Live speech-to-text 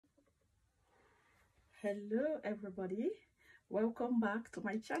Hello everybody, welcome back to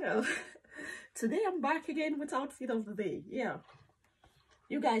my channel. Today I'm back again with outfit of the day. Yeah,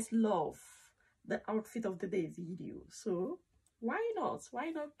 you guys love the outfit of the day video, so why not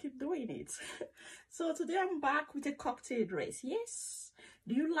keep doing it? So today I'm back with a cocktail dress. Yes,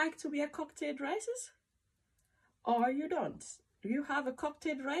 do you like to wear cocktail dresses or you don't? Do you have a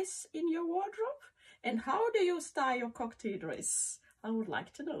cocktail dress in your wardrobe, and how do you style your cocktail dress? I would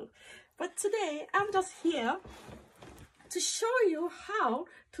like to know. But today I'm just here to show you how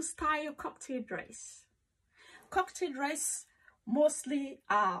to style your cocktail dress. Cocktail dress mostly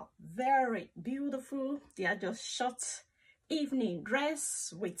are very beautiful. They are just short evening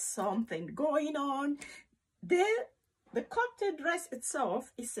dress with something going on. The cocktail dress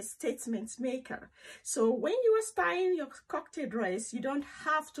itself is a statement maker. So when you are styling your cocktail dress, you don't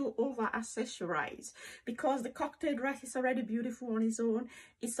have to over accessorize, because the cocktail dress is already beautiful on its own.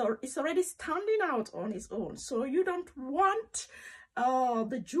 It's already standing out on its own. So you don't want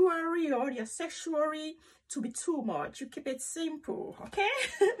the jewelry or the accessory to be too much. You keep it simple, okay?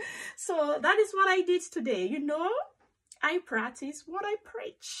 So that is what I did today. You know, I practice what I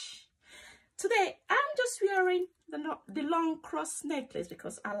preach. Today, I'm just wearing the long cross necklace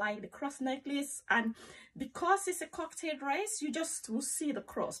because I like the cross necklace, and because it's a cocktail dress, you just will see the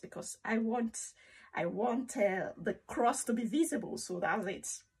cross because I want the cross to be visible. So that's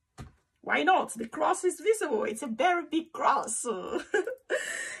it. Why not? The cross is visible. It's a very big cross, so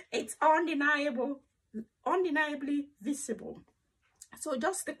it's undeniably visible. So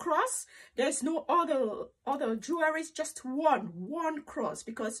just the cross, there's no other jewelry, just one cross,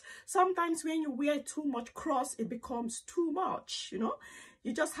 because sometimes when you wear too much cross, it becomes too much, you know.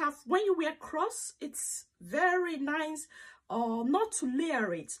 You just have, when you wear cross, it's very nice not to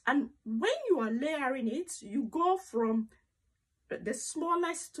layer it. And when you are layering it, you go from the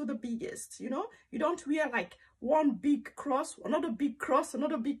smallest to the biggest, you know. You don't wear like one big cross, another big cross,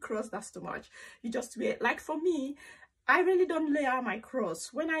 another big cross. That's too much. You just wear, like for me, I really don't layer my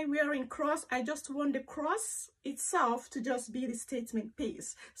cross. When I'm wearing cross, I just want the cross itself to just be the statement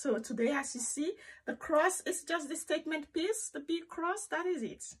piece. So today, as you see, the cross is just the statement piece, the big cross, that is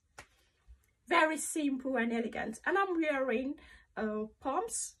it. Very simple and elegant. And I'm wearing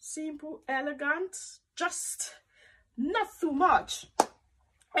pumps, simple, elegant, just not too much.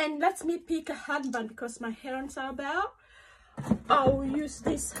 And let me pick a headband because my hands are bare. I'll use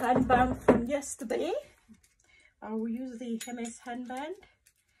this headband from yesterday. I will use the MS handband.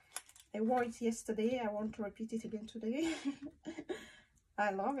 I wore it yesterday. I want to repeat it again today.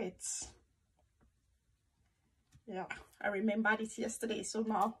 I love it. Yeah, I remembered it yesterday, so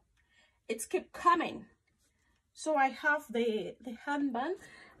now it's keep coming. So I have the handband,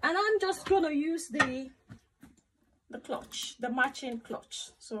 and I'm just gonna use the clutch, the matching clutch.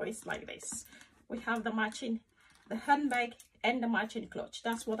 So it's like this. We have the handbag and the matching clutch.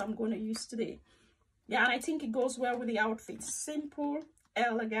 That's what I'm gonna use today. Yeah, and I think it goes well with the outfit. Simple,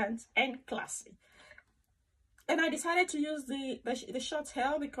 elegant, and classy. And I decided to use the short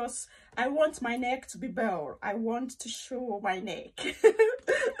hair because I want my neck to be bare. I want to show my neck.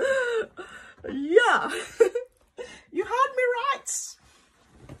 Yeah, you heard me right.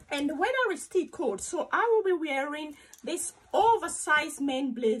 And the weather is still cold, so I will be wearing this oversized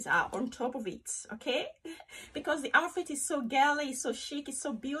main blazer on top of it, okay? Because the outfit is so girly, so chic, it's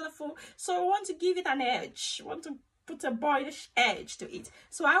so beautiful. So I want to give it an edge. I want to put a boyish edge to it.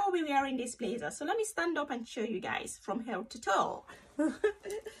 So I will be wearing this blazer. So let me stand up and show you guys from head to toe.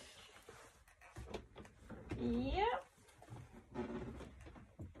 Yeah.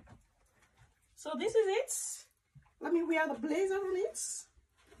 So this is it. Let me wear the blazer on it.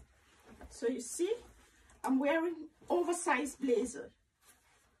 So you see, I'm wearing oversized blazer.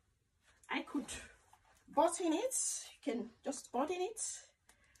 I could button it. You can just button it.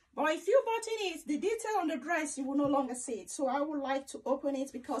 But if you button it, the detail on the dress, you will no longer see it. So I would like to open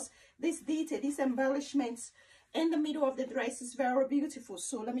it because this detail, this embellishment in the middle of the dress is very beautiful.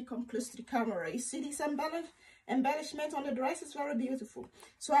 So let me come close to the camera. You see this embellishment on the dress is very beautiful.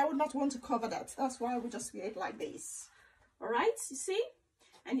 So I would not want to cover that. That's why I would just wear it like this. All right, you see?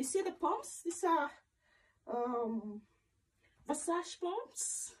 And you see the pumps? These are Versace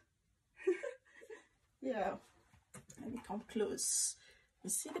pumps. Yeah, let me come close.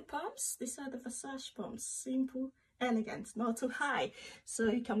 You see the pumps? These are the Versace pumps. Simple, elegant, not too high. So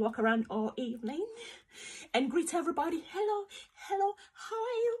you can walk around all evening and greet everybody. Hello, hello, how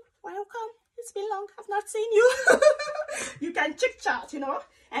are you? Welcome. It's been long, I've not seen you. You can chit chat, you know,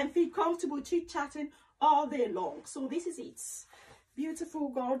 and feel comfortable chit chatting all day long. So this is it. Beautiful,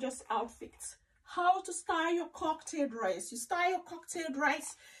 gorgeous outfit. How to style your cocktail dress. You style your cocktail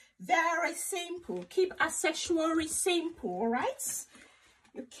dress Very simple. Keep accessory simple, all right?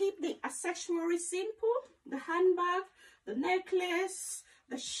 You keep the accessory simple, the handbag, the necklace,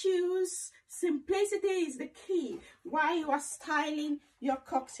 the shoes. Simplicity is the key while you are styling your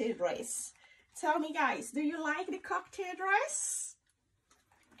cocktail dress. Tell me, guys, do you like the cocktail dress?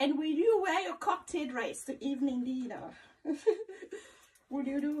 And will you wear your cocktail dress to evening dinner? Would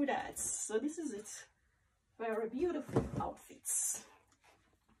you do that? So this is it. Very beautiful outfits.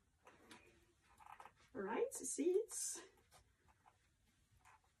 All right, you see it?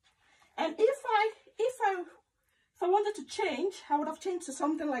 And if I wanted to change, I would have changed to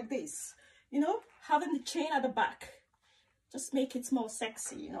something like this. You know, having the chain at the back. Just make it more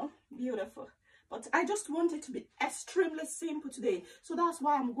sexy, you know, beautiful. But I just want it to be extremely simple today. So that's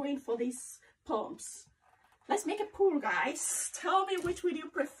why I'm going for these pumps. Let's make a pool, guys. Tell me, which would you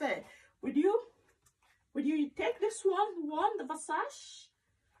prefer? Would you take this one, the Versace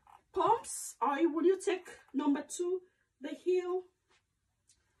pumps, or would you take number 2, the heel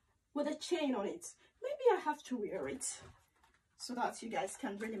with a chain on it? Maybe I have to wear it so that you guys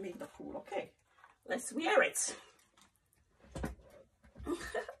can really make the pool. Okay, let's wear it.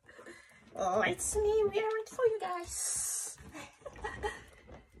 Let me wear it for you guys.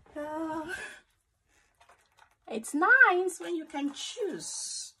 It's nice when you can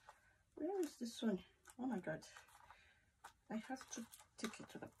choose. Where is this one? Oh my god, I have to take it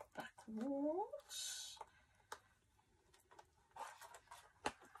to the backwards.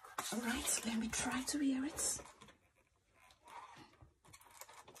 All right, let me try to wear it.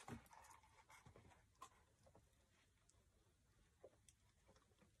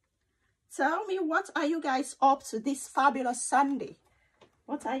 Tell me, what are you guys up to this fabulous Sunday?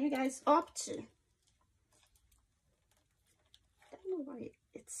 What are you guys up to? I don't know why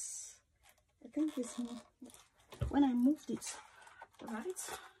it's, I think it's more when I moved it, right?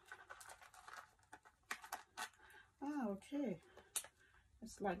 Ah, okay.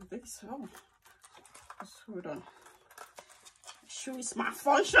 It's like this. Oh, just hold on. Shoe is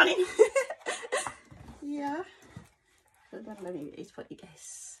malfunctioning. Yeah. Hold on, let me wait for you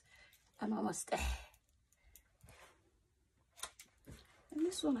guys. I'm almost there. And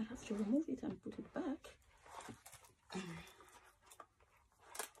this one, I have to remove it and put it back.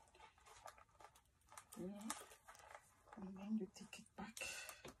 Yeah. And then you take it back.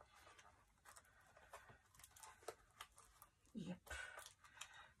 Yep.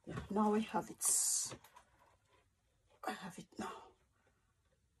 Yeah, now I have it. I have it now.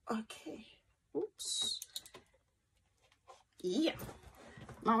 Okay. Oops. Yeah.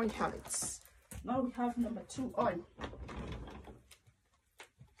 Now we have it. Now we have number 2 on.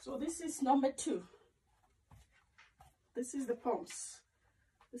 So this is number 2. This is the pumps.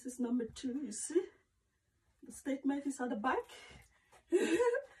 This is number 2, you see? The statement is at the back.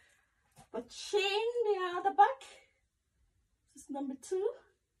 But chain, they are at the back. This is number 2.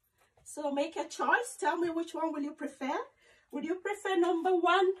 So make a choice. Tell me, which one will you prefer? Would you prefer number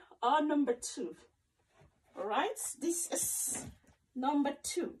 1 or number 2? All right, this is number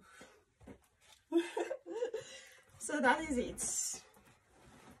 2. So that is it.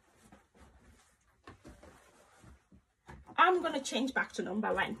 I'm gonna change back to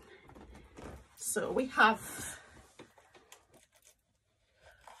number 1. So we have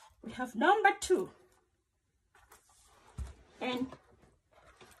number 2 and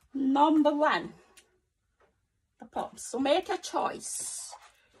number 1, the pumps. So make a choice.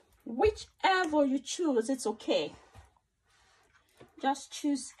 Whichever you choose, it's okay. Just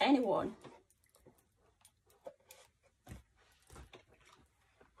choose anyone.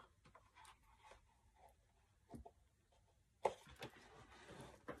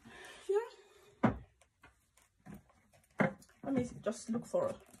 Yeah. Let me just look for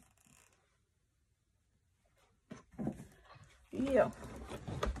it. Yeah.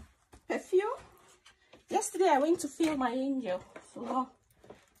 Perfume. Yesterday I went to fill my angel. So now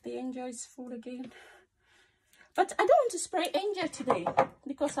the angel is full again. But I don't want to spray angel today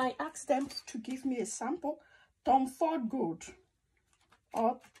because I asked them to give me a sample. Tom Ford Gold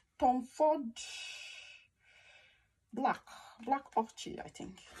or Tom Ford Black Orchid, I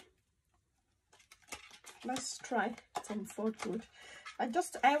think. Let's try Tom Ford Gold.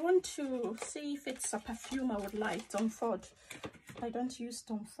 I want to see if it's a perfume I would like. Tom Ford. I don't use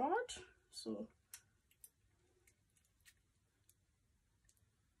Tom Ford, so.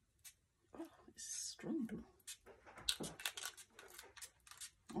 Oh, it's strong though.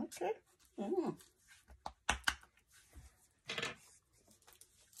 Okay.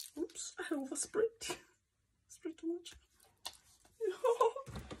 Oops, I oversprayed. Sprayed too much.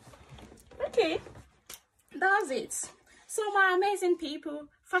 Okay, that's it. So my amazing people,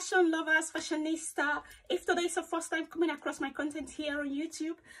 fashion lovers, fashionista. If today is your first time coming across my content here on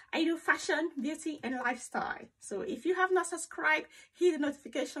YouTube, I do fashion, beauty, and lifestyle. So if you have not subscribed, hit the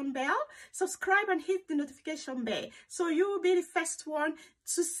notification bell. Subscribe and hit the notification bell, so you will be the first one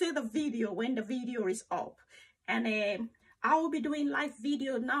to see the video when the video is up. And I will be doing live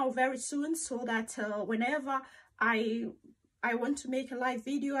video now very soon, so that whenever I want to make a live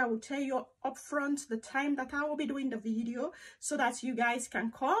video, I will tell you upfront the time that I will be doing the video, so that you guys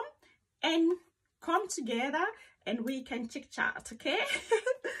can come together and we can chit chat, okay?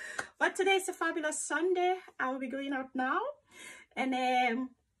 But today is a fabulous Sunday. I will be going out now, and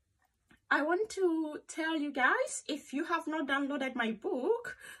I want to tell you guys, if you have not downloaded my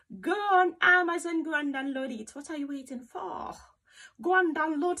book, go on Amazon, go and download it. What are you waiting for? Go and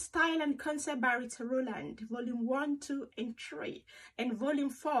download Style and Concept by Rita Roland, volume 1, 2, and 3. And volume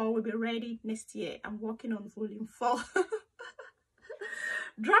 4 will be ready next year. I'm working on volume 4.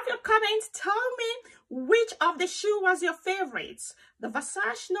 Drop your comments. Tell me which of the shoe was your favorite. The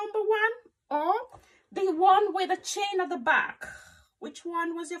Versace #1 or the one with the chain at the back. Which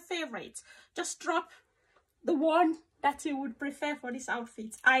one was your favorite? Just drop the one that you would prefer for this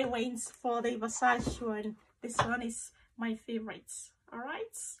outfit. I went for the Versace one. This one is my favorites. All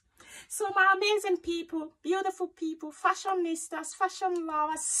right, so my amazing people, beautiful people, fashionistas, fashion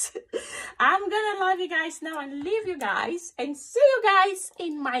lovers, I'm gonna love you guys now and leave you guys and see you guys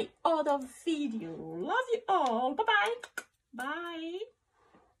in my other video. Love you all. Bye-bye. Bye.